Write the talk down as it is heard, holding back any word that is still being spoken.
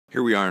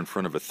Here we are in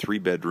front of a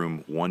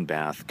 3-bedroom,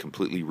 1-bath,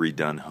 completely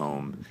redone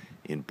home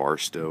in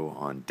Barstow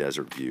on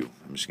Desert View.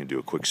 I'm just going to do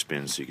a quick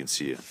spin so you can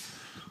see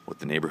what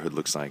the neighborhood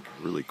looks like.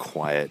 Really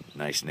quiet,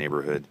 nice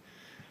neighborhood.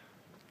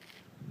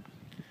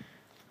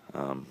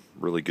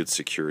 Really good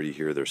security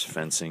here. There's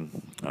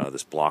fencing.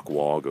 This block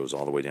wall goes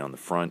all the way down the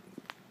front,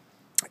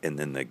 and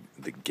then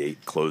the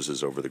gate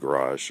closes over the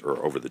garage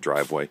or over the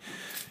driveway.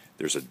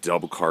 There's a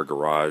double-car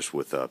garage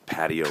with a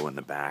patio in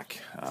the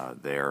back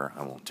there.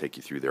 I won't take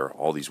you through there.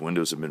 All these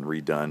windows have been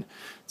redone.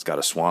 It's got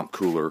a swamp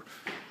cooler,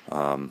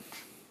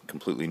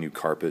 completely new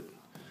carpet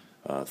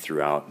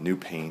throughout, new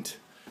paint,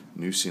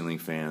 new ceiling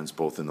fans,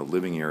 both in the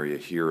living area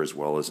here as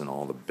well as in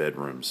all the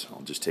bedrooms.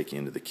 I'll just take you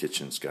into the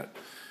kitchen. It's got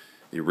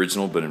the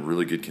original, but in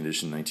really good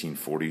condition,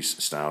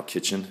 1940s style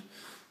kitchen.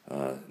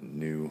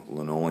 New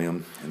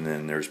linoleum. And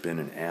then there's been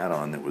an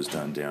add-on that was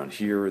done down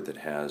here that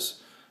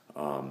has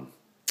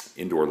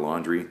indoor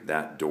laundry.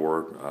 That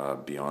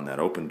door, beyond that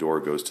open door,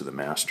 goes to the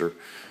master.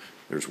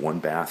 There's one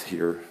bath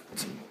here.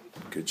 It's in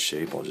good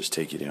shape. I'll just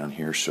take you down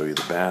here, show you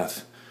the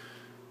bath.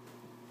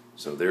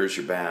 So there's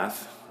your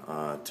bath.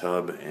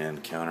 Tub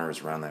and counter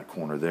is around that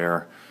corner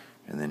there.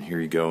 And then here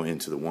you go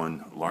into the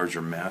one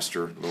larger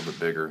master, a little bit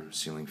bigger,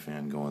 ceiling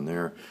fan going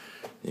there.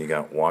 You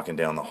got walking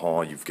down the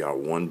hall, you've got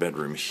one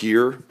bedroom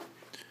here,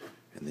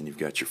 and then you've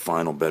got your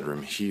final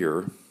bedroom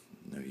here.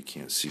 No, you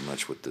can't see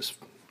much with this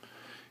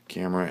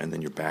camera, and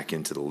then you're back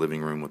into the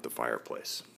living room with the fireplace.